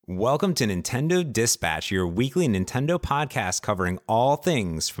Welcome to Nintendo Dispatch, your weekly Nintendo podcast covering all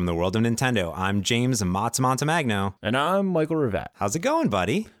things from the world of Nintendo. I'm James Montemagno. And I'm Michael Rivet. How's it going,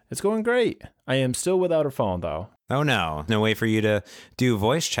 buddy? It's going great. I am still without a phone, though. Oh, no. No way for you to do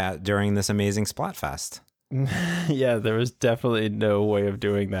voice chat during this amazing Splatfest. Yeah, there was definitely no way of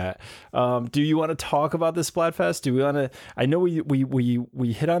doing that. Do you want to talk about the Splatfest? Do we want to? I know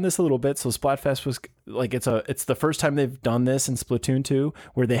we hit on this a little bit. So Splatfest was like it's the first time they've done this in Splatoon 2,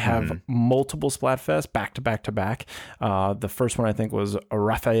 where they have multiple Splatfests back to back to back. The first one I think was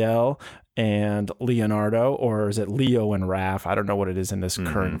Raphael and Leonardo, or is it Leo and Raph? I don't know what it is in this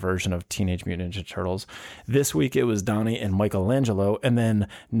current version of Teenage Mutant Ninja Turtles. This week it was Donnie and Michelangelo, and then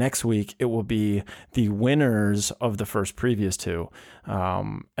next week it will be the winners of the first previous two.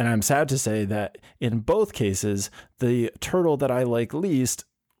 And I'm sad to say that in both cases, the turtle that I like least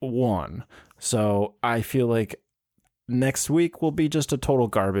won. So I feel like next week will be just a total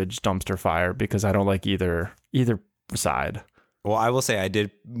garbage dumpster fire because I don't like either side. Well, I will say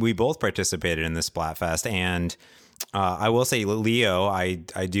we both participated in the Splatfest, and I will say Leo, I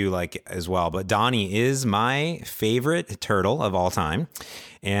do like as well, but Donnie is my favorite turtle of all time,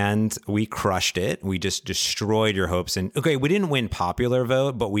 and we crushed it. We just destroyed your hopes, and okay, we didn't win popular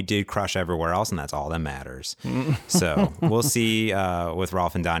vote, but we did crush everywhere else, and that's all that matters. So we'll see with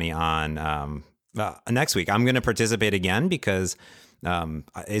Rolf and Donnie on next week. I'm going to participate again because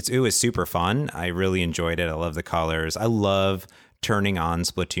it was super fun. I really enjoyed it. I love the colors. I love turning on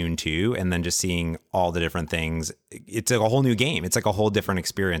Splatoon 2 and then just seeing all the different things. It's like a whole new game. It's like a whole different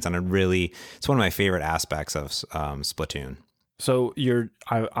experience. And it's one of my favorite aspects of Splatoon. So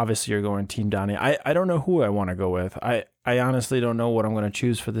obviously you're going Team Donnie. I don't know who I want to go with. I honestly don't know what I'm going to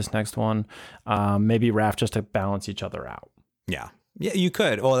choose for this next one. Maybe Raph, just to balance each other out. Yeah, you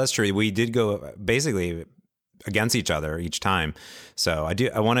could. Oh, that's true. We did go basically against each other each time. So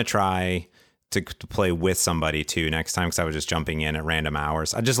I want to try to play with somebody too next time, because I was just jumping in at random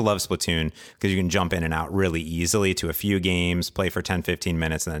hours. I just love Splatoon because you can jump in and out really easily to a few games, play for 10-15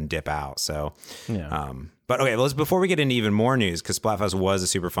 minutes and then dip out. So yeah. But okay, before we get into even more news, because Splatfest was a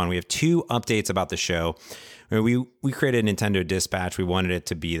super fun, we have two updates about the show. We created Nintendo Dispatch. We wanted it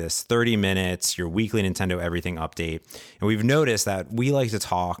to be this 30 minutes, your weekly Nintendo everything update. And we've noticed that we like to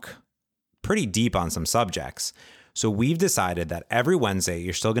talk pretty deep on some subjects. So we've decided that every Wednesday,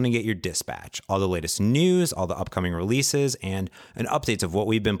 you're still going to get your dispatch, all the latest news, all the upcoming releases, and an updates of what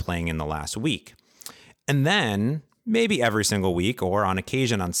we've been playing in the last week. And then maybe every single week, or on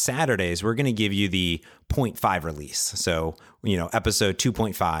occasion on Saturdays, we're going to give you the 0.5 release. So, episode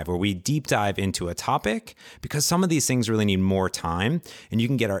 2.5, where we deep dive into a topic, because some of these things really need more time and you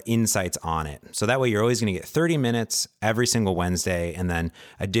can get our insights on it. So that way you're always going to get 30 minutes every single Wednesday. And then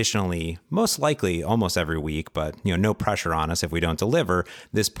additionally, most likely almost every week, but no pressure on us if we don't deliver,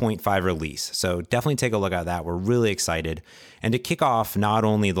 this 0.5 release. So definitely take a look at that. We're really excited. And to kick off not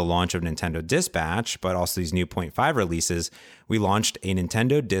only the launch of Nintendo Dispatch, but also these new 0.5 releases, we launched a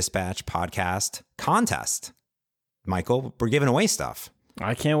Nintendo Dispatch podcast contest. Michael, we're giving away stuff.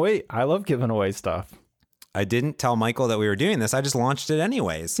 I can't wait. I love giving away stuff. I didn't tell Michael that we were doing this. I just launched it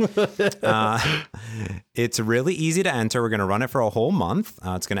anyways. It's really easy to enter. We're going to run it for a whole month.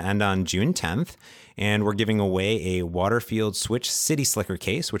 It's going to end on June 10th. And we're giving away a Waterfield Switch City Slicker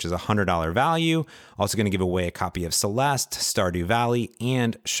case, which is a $100 value. Also going to give away a copy of Celeste, Stardew Valley,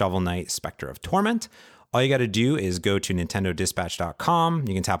 and Shovel Knight Spectre of Torment. All you got to do is go to nintendodispatch.com.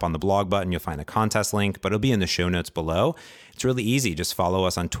 You can tap on the blog button. You'll find the contest link, but it'll be in the show notes below. It's really easy. Just follow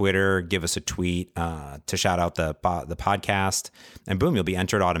us on Twitter, give us a tweet to shout out the podcast, and boom, you'll be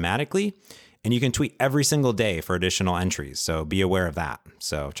entered automatically. And you can tweet every single day for additional entries. So be aware of that.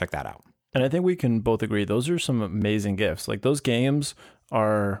 So check that out. And I think we can both agree, those are some amazing gifts. Like, those games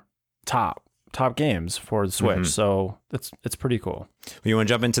are top games for the Switch. So it's pretty cool. You want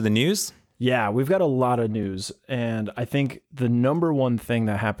to jump into the news? Yeah, we've got a lot of news, and I think the number one thing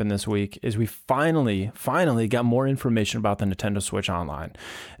that happened this week is we finally got more information about the Nintendo Switch Online.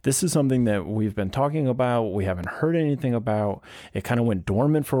 This is something that we've been talking about. We haven't heard anything about. It kind of went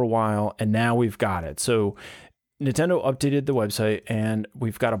dormant for a while, and now we've got it. So Nintendo updated the website, and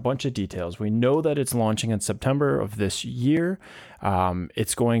we've got a bunch of details. We know that it's launching in September of this year.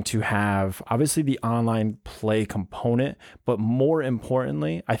 It's going to have, obviously, the online play component, but more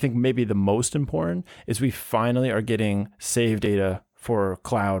importantly, I think maybe the most important, is we finally are getting save data for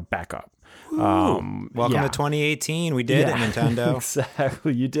cloud backup. Welcome to 2018. We did it, Nintendo.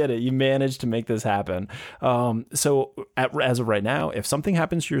 Exactly. You did it. You managed to make this happen. So as of right now, if something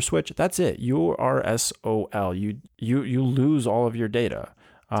happens to your Switch, that's it. You are SOL. You lose all of your data.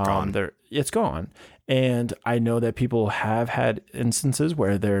 Gone. It's gone. And I know that people have had instances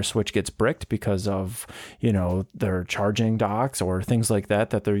where their Switch gets bricked because of, their charging docks or things like that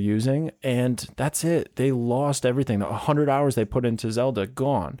they're using. And that's it. They lost everything. The 100 hours they put into Zelda,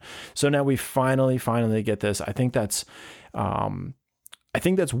 gone. So now we finally get this. I think that's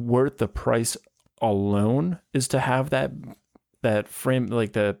worth the price alone, is to have that frame,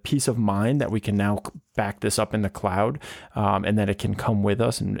 like the peace of mind that we can now back this up in the cloud, and that it can come with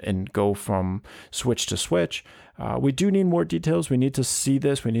us and go from Switch to Switch. We do need more details. We need to see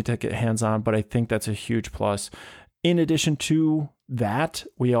this. We need to get hands on, but I think that's a huge plus. In addition to that,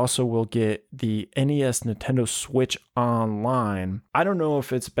 we also will get the NES Nintendo Switch Online. I don't know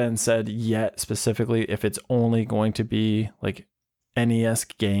if it's been said yet specifically if it's only going to be like NES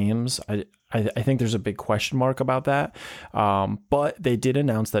games. I think there's a big question mark about that. But they did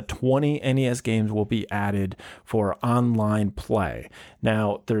announce that 20 NES games will be added for online play.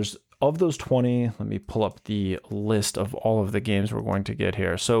 Now, of those 20, let me pull up the list of all of the games we're going to get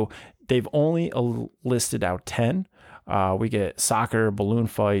here. So they've only listed out 10. We get soccer, balloon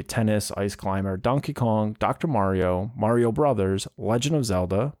fight, tennis, ice climber, Donkey Kong, Dr. Mario, Mario Brothers, Legend of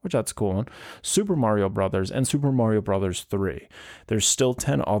Zelda, which that's a cool one, Super Mario Brothers, and Super Mario Brothers 3. There's still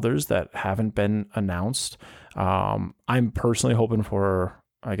 10 others that haven't been announced. I'm personally hoping for,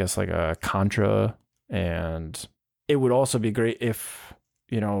 I guess, like a Contra, and it would also be great if,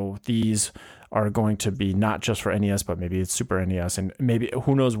 these are going to be not just for NES, but maybe it's Super NES, and maybe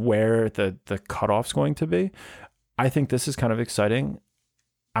who knows where the cutoff's going to be. I think this is kind of exciting.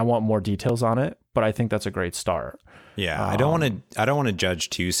 I want more details on it, but I think that's a great start. Yeah, I don't want to judge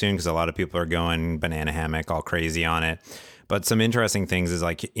too soon, because a lot of people are going banana hammock all crazy on it. But some interesting things is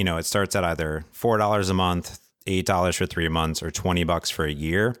like, it starts at either $4 a month, $8 for 3 months, or $20 for a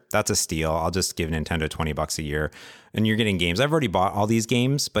year. That's a steal. I'll just give Nintendo $20 a year, and you're getting games. I've already bought all these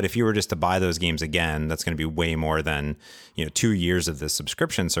games, but if you were just to buy those games again, that's going to be way more than 2 years of this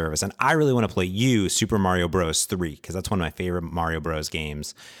subscription service. And I really want to play Super Mario Bros. 3, because that's one of my favorite Mario Bros.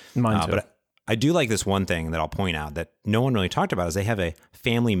 Games. Mine too. But I do like this one thing that I'll point out that no one really talked about, is they have a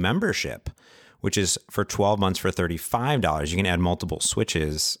family membership, which is for 12 months for $35. You can add multiple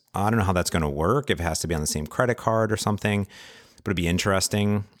Switches. I don't know how that's going to work, if it has to be on the same credit card or something, but it'd be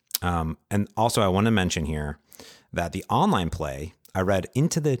interesting. And also I want to mention here that the online play, I read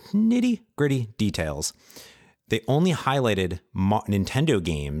into the nitty gritty details. They only highlighted Nintendo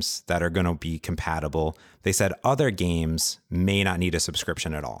games that are going to be compatible. They said other games may not need a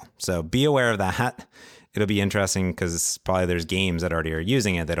subscription at all. So be aware of that. It'll be interesting, because probably there's games that already are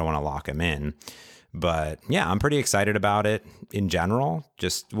using it. They don't want to lock them in. But yeah, I'm pretty excited about it in general.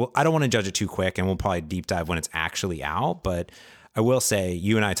 I don't want to judge it too quick, and we'll probably deep dive when it's actually out. But I will say,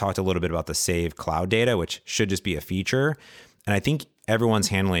 you and I talked a little bit about the save cloud data, which should just be a feature. And I think everyone's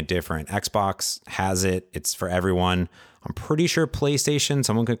handling it different. Xbox has it. It's for everyone. I'm pretty sure PlayStation,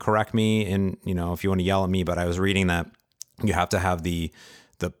 someone could correct me, and if you want to yell at me, but I was reading that you have to have the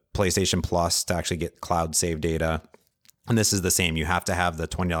PlayStation Plus to actually get cloud save data. And this is the same. You have to have the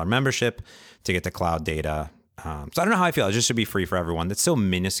 $20 membership to get the cloud data. So I don't know how I feel. It just should be free for everyone. That's still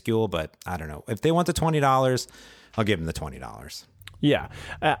minuscule, but I don't know. If they want the $20, I'll give them the $20. Yeah,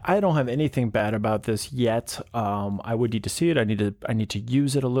 I don't have anything bad about this yet. I would need to see it. I need to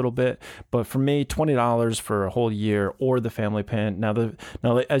use it a little bit. But for me, $20 for a whole year, or the family plan.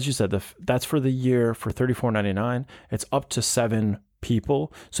 Now, as you said, that's for the year for $34.99. It's up to 7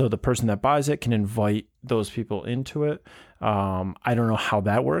 people, so the person that buys it can invite those people into it. I don't know how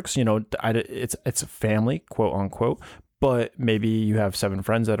that works. It's a family, quote unquote. But maybe you have 7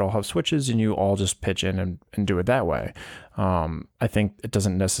 friends that all have Switches, and you all just pitch in and do it that way. I think it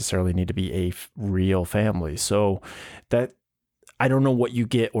doesn't necessarily need to be a real family. So that, I don't know what you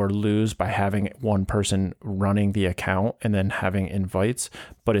get or lose by having one person running the account and then having invites,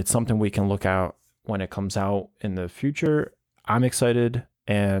 but it's something we can look at when it comes out in the future. I'm excited,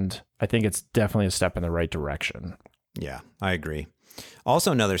 and I think it's definitely a step in the right direction. Yeah, I agree.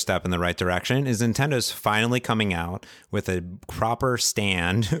 Also, another step in the right direction is Nintendo's finally coming out with a proper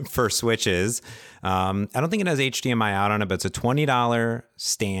stand for Switches. I don't think it has HDMI out on it, but it's a $20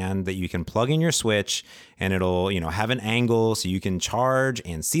 stand that you can plug in your Switch, and it'll, have an angle so you can charge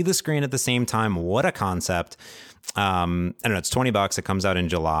and see the screen at the same time. What a concept. I don't know. It's $20. It comes out in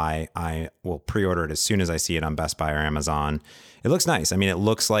July. I will pre-order it as soon as I see it on Best Buy or Amazon. It looks nice. I mean, it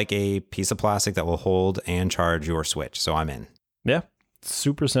looks like a piece of plastic that will hold and charge your Switch. So I'm in. Yeah,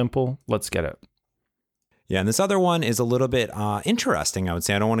 super simple. Let's get it. Yeah, and this other one is a little bit interesting, I would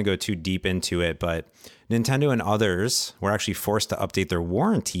say. I don't want to go too deep into it, but Nintendo and others were actually forced to update their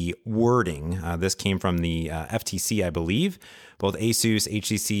warranty wording. This came from the FTC, I believe. Both Asus,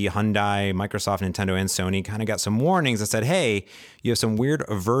 HTC, Hyundai, Microsoft, Nintendo, and Sony kind of got some warnings that said, hey, you have some weird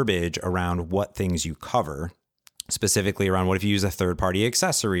verbiage around what things you cover. Specifically around what if you use a third-party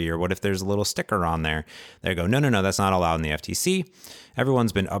accessory, or what if there's a little sticker on there. They go, no, that's not allowed in the FTC.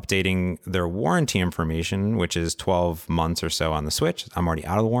 Everyone's been updating their warranty information, which is 12 months or so on the Switch. I'm already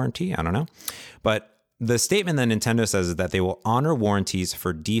out of the warranty. I don't know. But the statement that Nintendo says is that they will honor warranties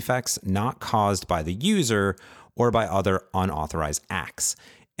for defects not caused by the user or by other unauthorized acts.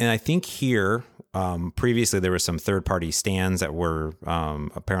 And I think here, previously there were some third-party stands that were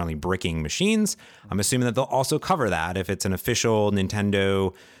apparently bricking machines. I'm assuming that they'll also cover that if it's an official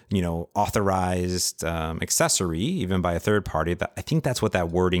Nintendo, authorized accessory, even by a third party. I think that's what that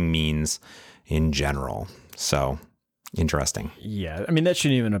wording means in general. So interesting. Yeah, I mean, that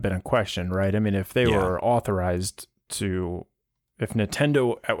shouldn't even have been a question, right? I mean, if they were authorized to, if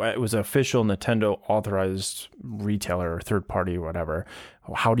Nintendo, it was an official Nintendo authorized retailer or third party or whatever,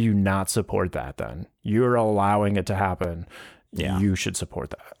 how do you not support that then? You're allowing it to happen. Yeah. You should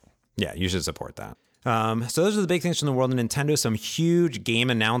support that. Yeah, you should support that. So those are the big things from the world of Nintendo. Some huge game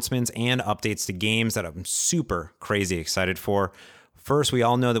announcements and updates to games that I'm super crazy excited for. First, we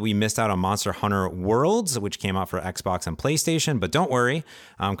all know that we missed out on Monster Hunter Worlds, which came out for Xbox and PlayStation, but don't worry,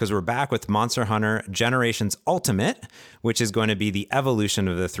 because we're back with Monster Hunter Generations Ultimate, which is going to be the evolution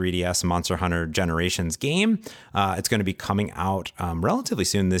of the 3DS Monster Hunter Generations game. It's going to be coming out relatively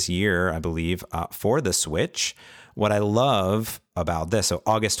soon this year, I believe, for the Switch. What I love about this, so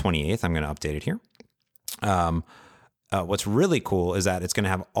August 28th, I'm going to update it here. What's really cool is that it's going to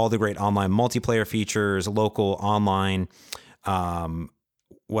have all the great online multiplayer features, local, online.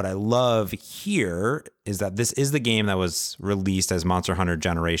 What I love here is that this is the game that was released as Monster Hunter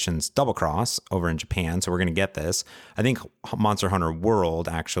Generations Double Cross over in Japan. So we're going to get this. I think Monster Hunter World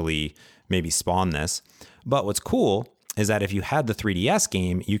actually maybe spawned this. But what's cool is that if you had the 3DS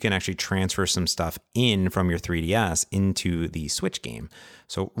game, you can actually transfer some stuff in from your 3DS into the Switch game.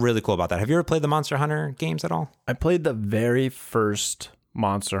 So really cool about that. Have you ever played the Monster Hunter games at all? I played the very first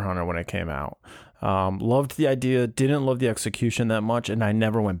Monster Hunter when it came out. Loved the idea, didn't love the execution that much, and I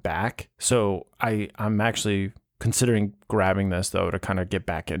never went back. So I'm actually considering grabbing this though to kind of get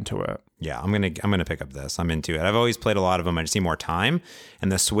back into it. Yeah, I'm gonna pick up this. I'm into it. I've always played a lot of them. I just need more time,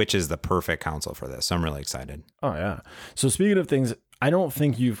 and the Switch is the perfect console for this. So I'm really excited. Oh yeah. So speaking of things, I don't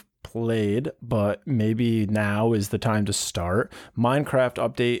think you've played, but maybe now is the time to start. Minecraft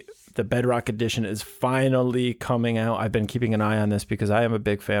update. The Bedrock Edition is finally coming out. I've been keeping an eye on this because I am a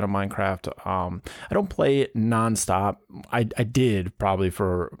big fan of Minecraft. I don't play it nonstop. I did probably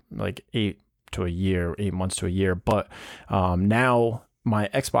for like 8 months to a year. But now my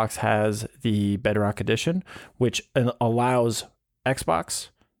Xbox has the Bedrock Edition, which allows Xbox,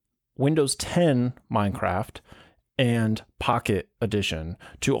 Windows 10 Minecraft, and Pocket Edition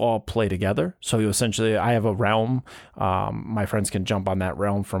to all play together. So essentially, I have a realm. My friends can jump on that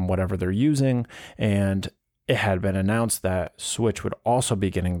realm from whatever they're using. And it had been announced that Switch would also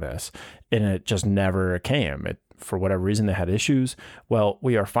be getting this, and it just never came. For whatever reason, they had issues. Well,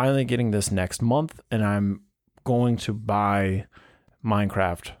 we are finally getting this next month, and I'm going to buy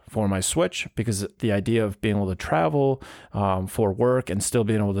Minecraft for my Switch because the idea of being able to travel for work and still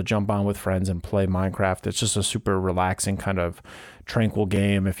being able to jump on with friends and play Minecraft, it's just a super relaxing kind of tranquil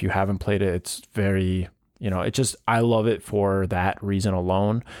game. If you haven't played it, it's very, I love it for that reason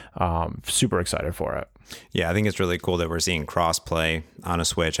alone. Super excited for it. Yeah, I think it's really cool that we're seeing crossplay on a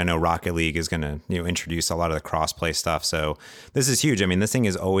Switch. I know Rocket League is going to introduce a lot of the crossplay stuff. So this is huge. I mean, this thing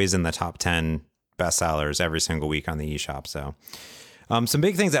is always in the top 10 bestsellers every single week on the eShop. So some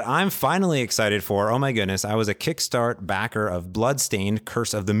big things that I'm finally excited for. Oh my goodness. I was a Kickstart backer of Bloodstained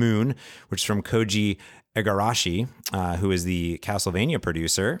Curse of the Moon, which is from Koji Igarashi, who is the Castlevania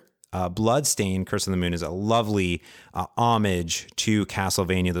producer. Bloodstained Curse of the Moon is a lovely homage to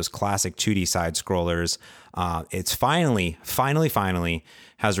Castlevania, those classic 2D side scrollers. It's finally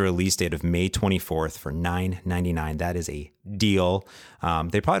has a release date of May 24th for $9.99. That is a deal.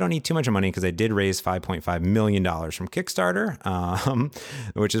 They probably don't need too much money because they did raise $5.5 million from Kickstarter,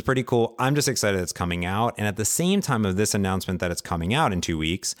 which is pretty cool. I'm just excited it's coming out. And at the same time of this announcement that it's coming out in 2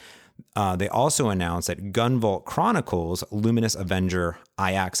 weeks, they also announced that Gunvolt Chronicles Luminous Avenger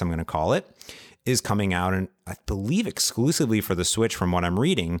IX, I'm going to call it, is coming out, and I believe exclusively for the Switch from what I'm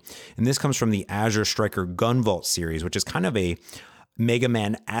reading. And this comes from the Azure Striker Gunvolt series, which is kind of a Mega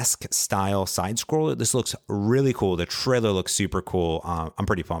Man-esque style side scroller. This looks really cool. The trailer looks super cool. I'm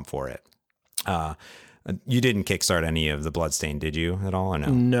pretty pumped for it. You didn't kickstart any of the Bloodstained, did you at all, or no?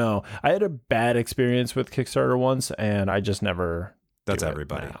 No, I had a bad experience with Kickstarter once, and I just never. That's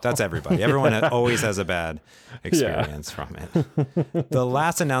everybody. That's everybody. Everyone always has a bad experience from it. The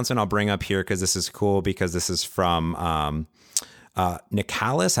last announcement I'll bring up here, because this is cool, because this is from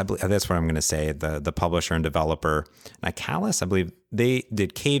Nicalis. I believe that's what I'm going to say. The publisher and developer, Nicalis. I believe they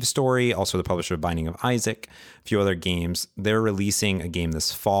did Cave Story, also the publisher of Binding of Isaac, a few other games. They're releasing a game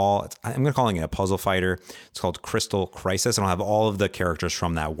this fall. I'm going to call it a puzzle fighter. It's called Crystal Crisis, and I'll have all of the characters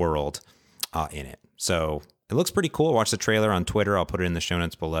from that world in it. So it looks pretty cool. Watch the trailer on Twitter. I'll put it in the show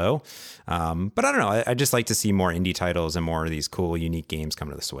notes below. But I don't know. I just like to see more indie titles and more of these cool, unique games come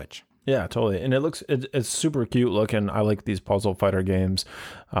to the Switch. Yeah, totally. And it's super cute looking. I like these puzzle fighter games.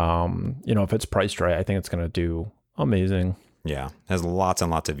 If it's priced right, I think it's going to do amazing. Yeah, it has lots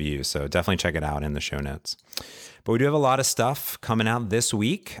and lots of views. So definitely check it out in the show notes. But we do have a lot of stuff coming out this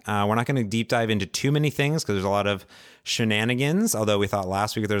week. We're not going to deep dive into too many things because there's a lot of shenanigans, although we thought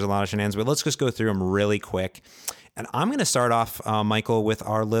last week there was a lot of shenanigans. But let's just go through them really quick. And I'm going to start off, Michael, with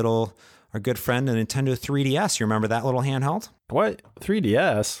our good friend, the Nintendo 3DS. You remember that little handheld? What?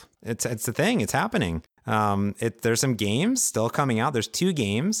 3DS? It's the thing. It's happening. There's some games still coming out. There's 2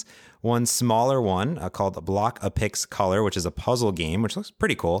 games. One smaller one called Block a Pix Color, which is a puzzle game, which looks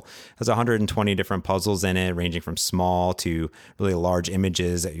pretty cool. It has 120 different puzzles in it, ranging from small to really large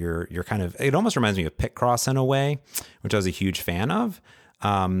images that you're kind of. It almost reminds me of Picross in a way, which I was a huge fan of.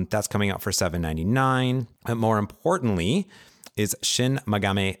 That's coming out for $7.99. But more importantly, is Shin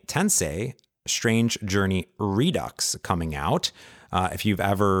Megami Tensei Strange Journey Redux coming out. If you've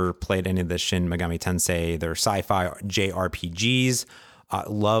ever played any of the Shin Megami Tensei, they're sci-fi JRPGs.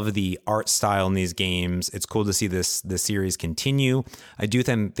 Love the art style in these games. It's cool to see the series continue. I do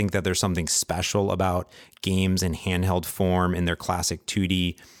think that there's something special about games in handheld form in their classic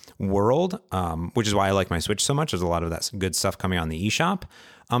 2D world, which is why I like my Switch so much. There's a lot of that good stuff coming on the eShop.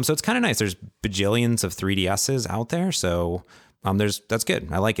 So it's kind of nice. There's bajillions of 3DSs out there. So that's good.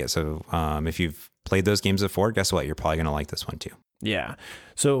 I like it. So if you've played those games before, guess what? You're probably going to like this one too. Yeah.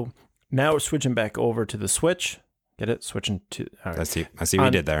 So now we're switching back over to the Switch. Get it? Switching to. All right. I see what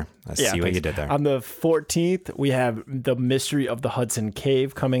you did there. What you did there. On the 14th, we have The Mystery of the Hudson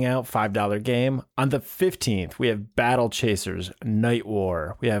Cave coming out, $5 game. On the 15th, we have Battle Chasers, Night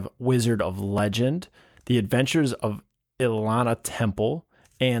War. We have Wizard of Legend, The Adventures of Ilana Temple,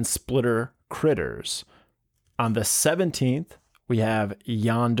 and Splitter Critters. On the 17th, we have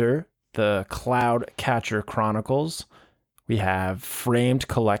Yonder, the Cloud Catcher Chronicles. We have Framed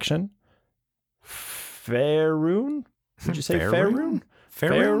Collection. Faerun? Did you say Faerun?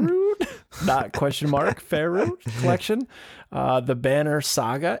 Faerun? Not question mark. Faerun Collection. The Banner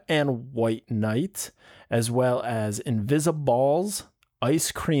Saga and White Knight, as well as Invisiballs,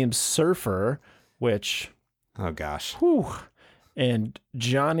 Ice Cream Surfer, which... Oh, gosh. Whew, and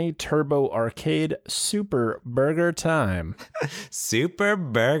Johnny Turbo Arcade Super Burger Time. Super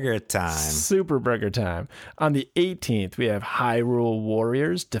Burger Time. Super Burger Time. On the 18th, we have Hyrule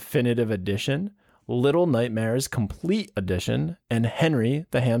Warriors Definitive Edition, Little Nightmares Complete Edition, and Henry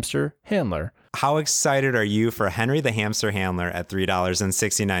the Hamster Handler. How excited are you for Henry the Hamster Handler at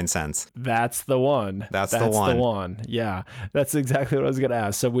 $3.69? That's the one. That's the one. Yeah, that's exactly what I was going to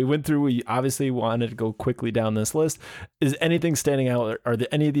ask. So we went through, we obviously wanted to go quickly down this list. Is anything standing out? Are there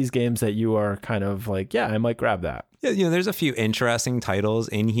any of these games that you are kind of like, yeah, I might grab that? Yeah, there's a few interesting titles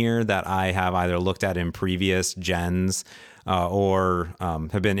in here that I have either looked at in previous gens or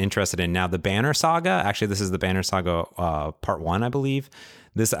have been interested in. Now, the Banner Saga, actually, this is the Banner Saga Part 1, I believe.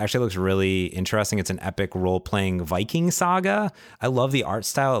 This actually looks really interesting. It's an epic role-playing Viking saga. I love the art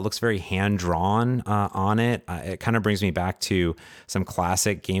style. It looks very hand-drawn on it. It kind of brings me back to some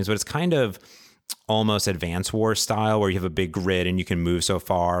classic games, but it's kind of almost Advance Wars style where you have a big grid and you can move so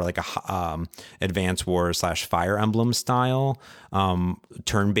far, like a Advance Wars / Fire Emblem style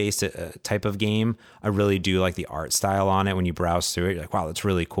turn-based type of game. I really do like the art style on it. When you browse through it, you're like, wow, that's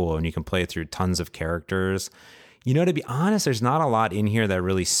really cool. And you can play through tons of characters. To be honest, there's not a lot in here that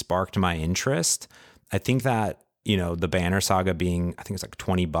really sparked my interest. I think that, the Banner Saga being, I think it's like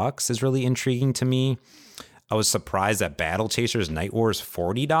 $20 is really intriguing to me. I was surprised that Battle Chasers Night War is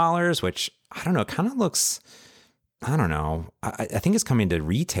 $40, which I don't know, kind of looks, I don't know. I think it's coming to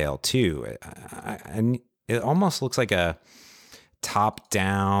retail too. And it almost looks like a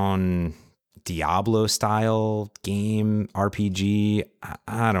top-down Diablo style game, RPG.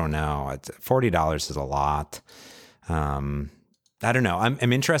 I don't know. $40 is a lot. I don't know.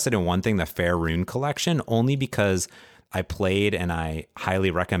 I'm interested in one thing, the Faerun collection, only because I played and I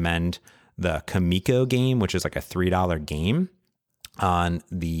highly recommend the Kamiko game, which is like a $3 game on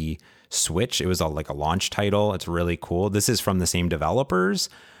the Switch. It was like a launch title. It's really cool. This is from the same developers.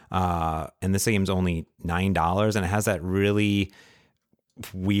 And this game's only $9, and it has that really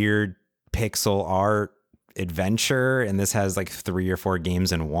weird pixel art adventure. And this has like 3 or 4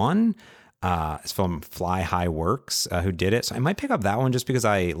 games in one. It's from Fly High Works, who did it. So I might pick up that one just because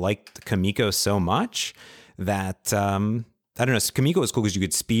I liked Kamiko so much that, I don't know. Kamiko was cool because you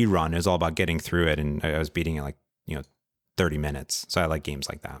could speed run. It was all about getting through it. And I was beating it like, 30 minutes. So I like games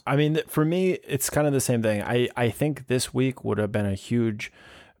like that. I mean, for me, it's kind of the same thing. I think this week would have been a huge,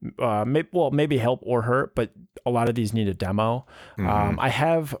 maybe help or hurt, but a lot of these need a demo.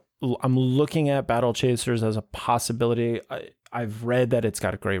 I'm looking at Battle Chasers as a possibility. I've read that it's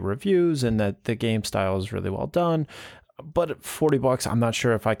got great reviews and that the game style is really well done. But at $40, I'm not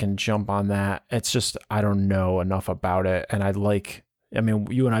sure if I can jump on that. It's just, I don't know enough about it. And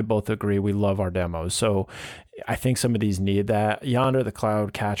you and I both agree we love our demos. So I think some of these need that. Yonder, the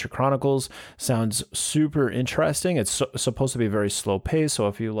Cloud Catcher Chronicles sounds super interesting. It's supposed to be very slow paced. So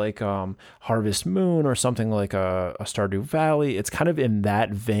if you like Harvest Moon or something like a Stardew Valley, it's kind of in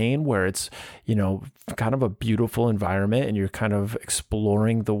that vein where it's, kind of a beautiful environment and you're kind of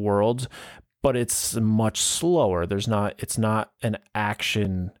exploring the world, but it's much slower. It's not an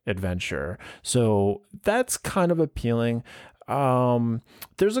action adventure. So that's kind of appealing.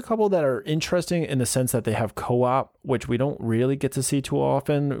 There's a couple that are interesting in the sense that they have co-op, which we don't really get to see too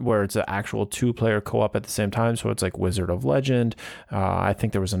often, where it's an actual 2-player co-op at the same time. So it's like Wizard of Legend. I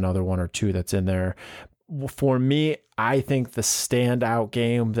think there was another 1 or 2 that's in there. For me, I think the standout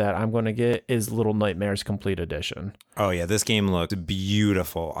game that I'm going to get is Little Nightmares Complete Edition. Oh yeah, this game looks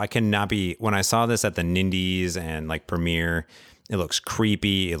beautiful. When I saw this at the Nindies and like Premiere, it looks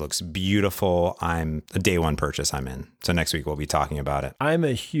creepy. It looks beautiful. I'm a day one purchase I'm in. So next week we'll be talking about it. I'm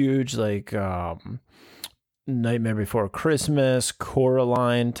a huge Nightmare Before Christmas,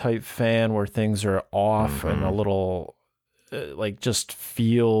 Coraline type fan where things are off and a little just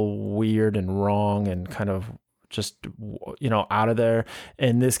feel weird and wrong and kind of just, out of there.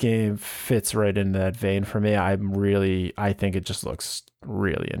 And this game fits right in that vein for me. I think it just looks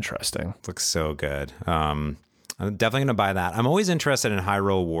really interesting. Looks so good. I'm definitely going to buy that. I'm always interested in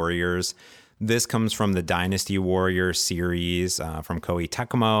Hyrule Warriors. This comes from the Dynasty Warriors series from Koei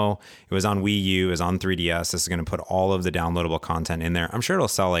Tecmo. It was on Wii U. It was on 3DS. This is going to put all of the downloadable content in there. I'm sure it'll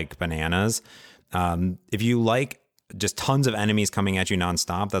sell like bananas. If you like just tons of enemies coming at you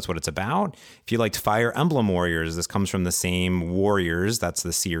nonstop, that's what it's about. If you liked Fire Emblem Warriors, this comes from the same Warriors. That's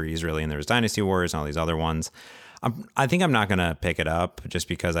the series, really. And there's Dynasty Warriors and all these other ones. I think I'm not going to pick it up just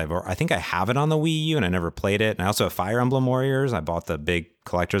because I think I have it on the Wii U and I never played it. And I also have Fire Emblem Warriors. I bought the big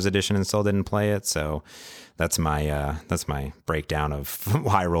collector's edition and still didn't play it. So that's my breakdown of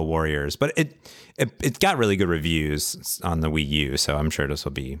Hyrule Warriors. But it got really good reviews on the Wii U. So I'm sure this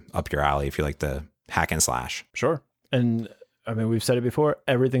will be up your alley if you like the hack and slash. Sure. And I mean, we've said it before,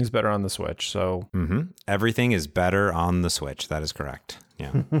 everything's better on the Switch. So everything is better on the Switch. That is correct.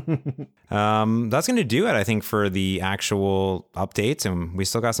 Yeah. That's going to do it, I think, for the actual updates. And we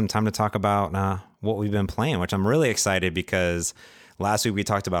still got some time to talk about what we've been playing, which I'm really excited because last week we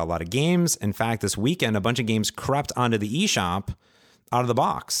talked about a lot of games. In fact, this weekend, a bunch of games crept onto the eShop out of the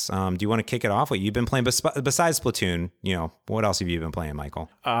box. Do you want to kick it off? What you've been playing besides Splatoon? What else have you been playing, Michael?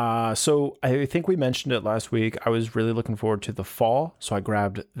 So I think we mentioned it last week. I was really looking forward to the fall, so I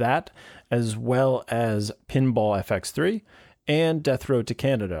grabbed that as well as Pinball FX3 and Death Road to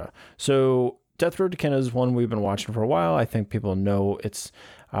Canada. So Death Road to Canada is one we've been watching for a while. I think people know it's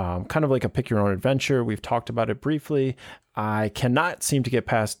kind of like a pick your own adventure. We've talked about it briefly. I cannot seem to get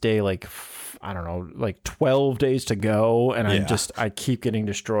past day 12 days to go. And I keep getting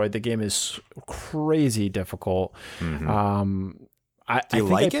destroyed. The game is crazy difficult. I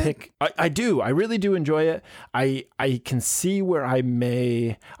like it? I do. I really do enjoy it. I can see where I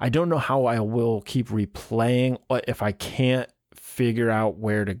don't know how I will keep replaying if I can't figure out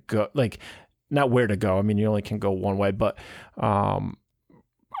where to go. Like, not where to go. I mean, you only can go one way, but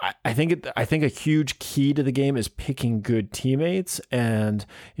I think a huge key to the game is picking good teammates. And,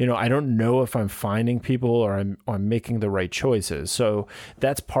 I don't know if I'm finding people or I'm making the right choices. So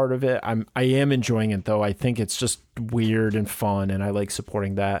that's part of it. I am enjoying it though. I think it's just weird and fun and I like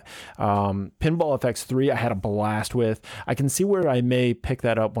supporting that. Pinball FX3, I had a blast with. I can see where I may pick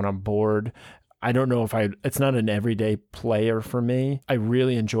that up when I'm bored. I don't know if it's not an everyday player for me. I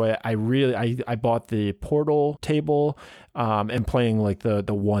really enjoy it. I bought the Portal table and playing like the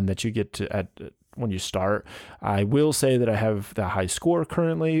one that you get to when you start. I will say that I have the high score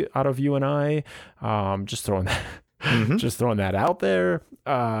currently out of you and I. Just throwing Just throwing that out there.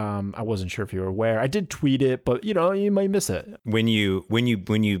 I wasn't sure if you were aware. I did tweet it, but you might miss it. When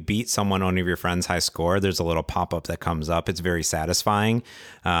you beat someone on one of your friends' high score, there's a little pop-up that comes up. It's very satisfying.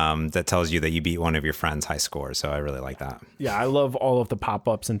 That tells you that you beat one of your friends' high scores. So I really like that. Yeah, I love all of the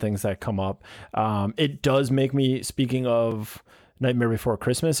pop-ups and things that come up. It does make me, speaking of Nightmare Before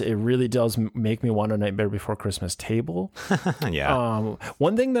Christmas, it really does make me want a Nightmare Before Christmas table. Yeah.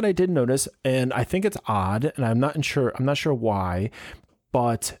 One thing that I did notice, and I think it's odd, and I'm not sure why,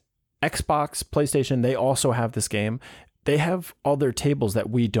 but Xbox, PlayStation, they also have this game. They have other tables that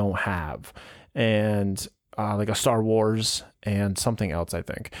we don't have, and like a Star Wars and something else, I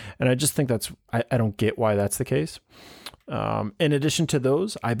think. And I just think I don't get why that's the case. In addition to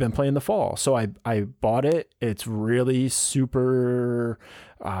those, I've been playing The Fall. So I bought it. It's really super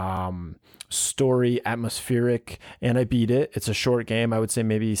story atmospheric, and I beat it. It's a short game. I would say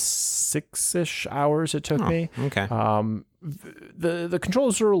maybe 6-ish hours it took me. Okay. The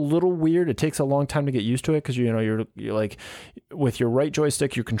controls are a little weird. It takes a long time to get used to it because you're like, with your right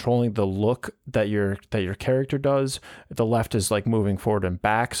joystick you're controlling the look that your character does. The left is like moving forward and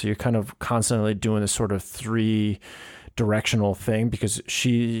back, so you're kind of constantly doing this sort of 3-directional thing because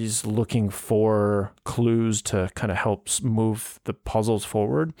she's looking for clues to kind of help move the puzzles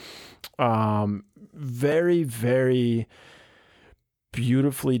forward. Very, very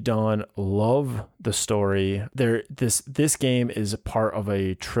beautifully done. Love the story. This game is a part of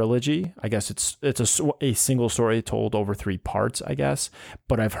a trilogy. I guess it's a single story told over 3 parts, I guess.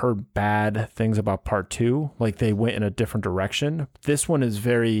 But I've heard bad things about part 2. Like they went in a different direction. This one is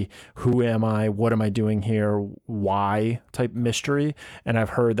very who am I? What am I doing here? Why type mystery. And I've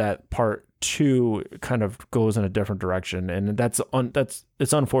heard that part 2 kind of goes in a different direction, and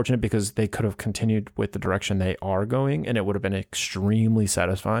it's unfortunate because they could have continued with the direction they are going, and it would have been extremely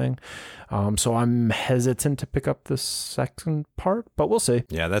satisfying. So I'm hesitant to pick up the second part, but we'll see.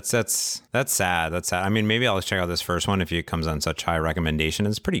 Yeah, that's sad. That's sad. I mean, maybe I'll check out this first one if it comes on such high recommendation.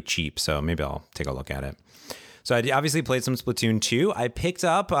 It's pretty cheap, so maybe I'll take a look at it. So I obviously played some Splatoon 2. I picked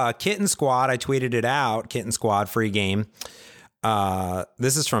up Kitten Squad. I tweeted it out. Kitten Squad, free game.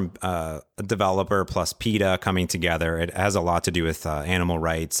 This is from a developer plus PETA coming together. It has a lot to do with animal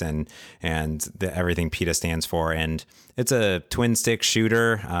rights and everything PETA stands for. And it's a twin stick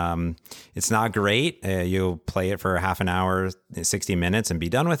shooter. It's not great. You'll play it for half an hour, 60 minutes, and be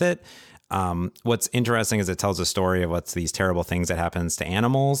done with it. What's interesting is it tells a story of what's these terrible things that happens to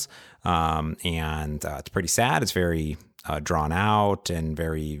animals. And it's pretty sad. It's very drawn out and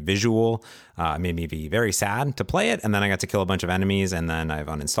very visual. It made me be very sad to play it. And then I got to kill a bunch of enemies, and then I've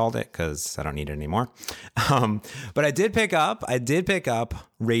uninstalled it because I don't need it anymore. But I did pick up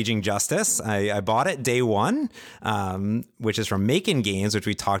Raging Justice. I bought it day one, which is from Makin Games, which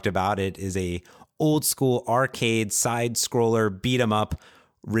we talked about. It is a old school arcade side scroller beat 'em up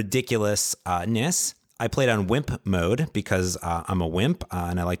ridiculousness. I played on wimp mode because I'm a wimp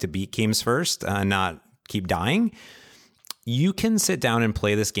and I like to beat games first, not keep dying. You can sit down and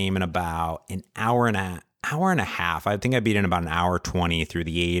play this game in about an hour and a half. I think I beat it in about an hour 20 through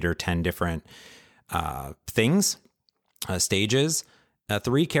the 8 or 10 different stages.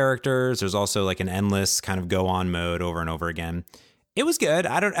 3 characters. There's also like an endless kind of go on mode over and over again. It was good.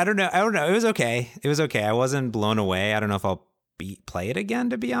 I don't know. It was okay. I wasn't blown away. I don't know if I'll play it again,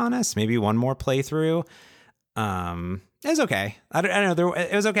 to be honest. Maybe one more playthrough. It was okay. I don't know.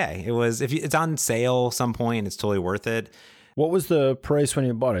 It was okay. It was, if it's on sale some point, it's totally worth it. What was the price when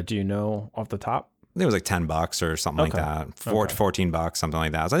you bought it? Do you know off the top? It was like $10 or something like that. $14, something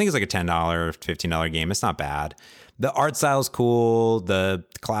like that. So I think it's like a $10, $15 game. It's not bad. The art style is cool. The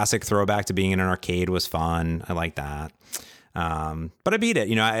classic throwback to being in an arcade was fun. I like that. But I beat it.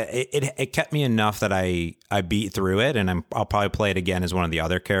 It kept me enough that I beat through it, and I'll probably play it again as one of the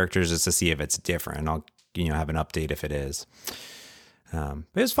other characters just to see if it's different. I'll have an update if it is. But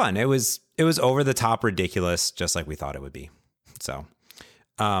it was fun. It was over the top ridiculous, just like we thought it would be. So,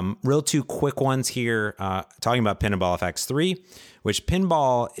 real 2 quick ones here. Talking about Pinball FX 3, which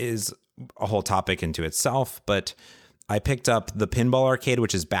pinball is a whole topic into itself. But I picked up the Pinball Arcade,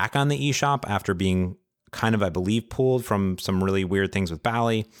 which is back on the eShop after being kind of, I believe, pulled from some really weird things with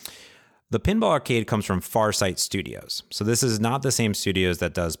Bally. The Pinball Arcade comes from Farsight Studios. So this is not the same studios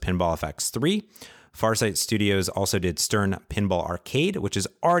that does Pinball FX 3. Farsight Studios also did Stern Pinball Arcade, which is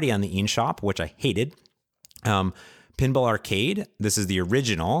already on the eShop, which I hated. Pinball Arcade, this is the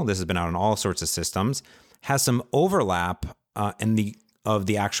original. This has been out on all sorts of systems. Has some overlap of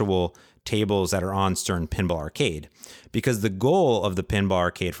the actual tables that are on Stern Pinball Arcade, because the goal of the Pinball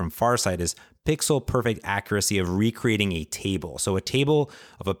Arcade from Farsight is pixel perfect accuracy of recreating a table. So a table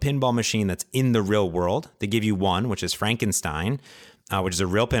of a pinball machine that's in the real world. They give you one, which is Frankenstein, which is a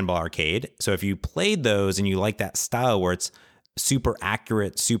real pinball arcade. So if you played those and you like that style where it's super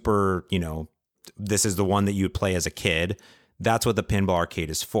accurate, super, this is the one that you would play as a kid, that's what the pinball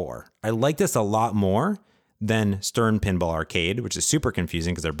arcade is for. I like this a lot more than Stern Pinball Arcade, which is super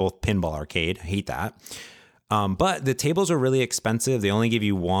confusing because they're both pinball arcade. I hate that. But the tables are really expensive. They only give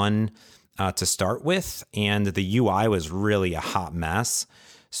you one to start with, and the UI was really a hot mess.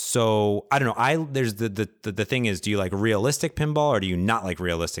 So I don't know. There's the thing is, do you like realistic pinball or do you not like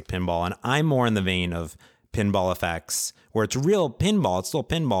realistic pinball? And I'm more in the vein of Pinball FX, where it's real pinball. It's still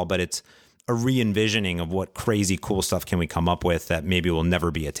pinball, but it's a re-envisioning of what crazy cool stuff can we come up with that maybe will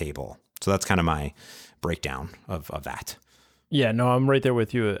never be a table. So that's kind of my breakdown of that. Yeah, no, I'm right there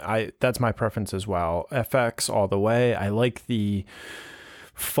with you. That's my preference as well. FX all the way. I like the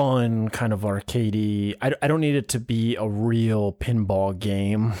fun kind of arcadey. I don't need it to be a real pinball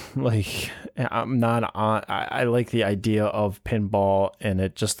game. Like I'm not on. I like the idea of pinball, and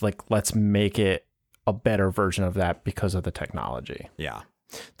it just like let's make it a better version of that because of the technology. Yeah.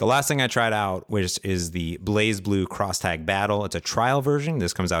 The last thing I tried out, which is the BlazBlue Cross Tag Battle. It's a trial version.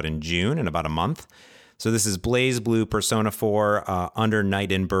 This comes out in June, in about a month. So this is BlazBlue, Persona 4, Under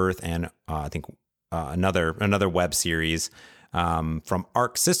Night in Birth, and I think another web series from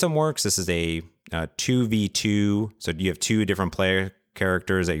Arc System Works. This is a 2v2. So you have two different player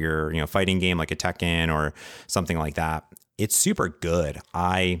characters at your fighting game like a Tekken or something like that. It's super good.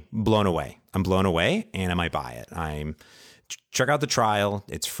 I'm blown away, and I might buy it. Check out the trial.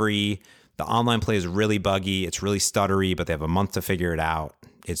 It's free. The online play is really buggy. It's really stuttery, but they have a month to figure it out.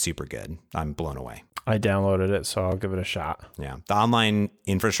 It's super good. I'm blown away. I downloaded it, so I'll give it a shot. Yeah. The online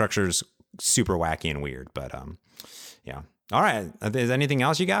infrastructure is super wacky and weird, but yeah. All right. Is anything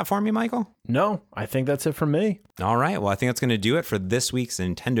else you got for me, Michael? No, I think that's it from me. All right. Well, I think that's going to do it for this week's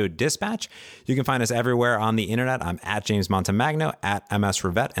Nintendo Dispatch. You can find us everywhere on the internet. I'm at James Montemagno, at MS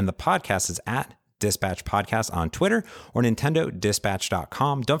Rivette, and the podcast is at Dispatch Podcast on Twitter or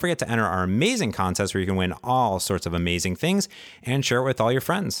NintendoDispatch.com. Don't forget to enter our amazing contest where you can win all sorts of amazing things and share it with all your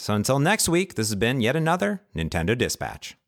friends. So until next week, this has been yet another Nintendo Dispatch.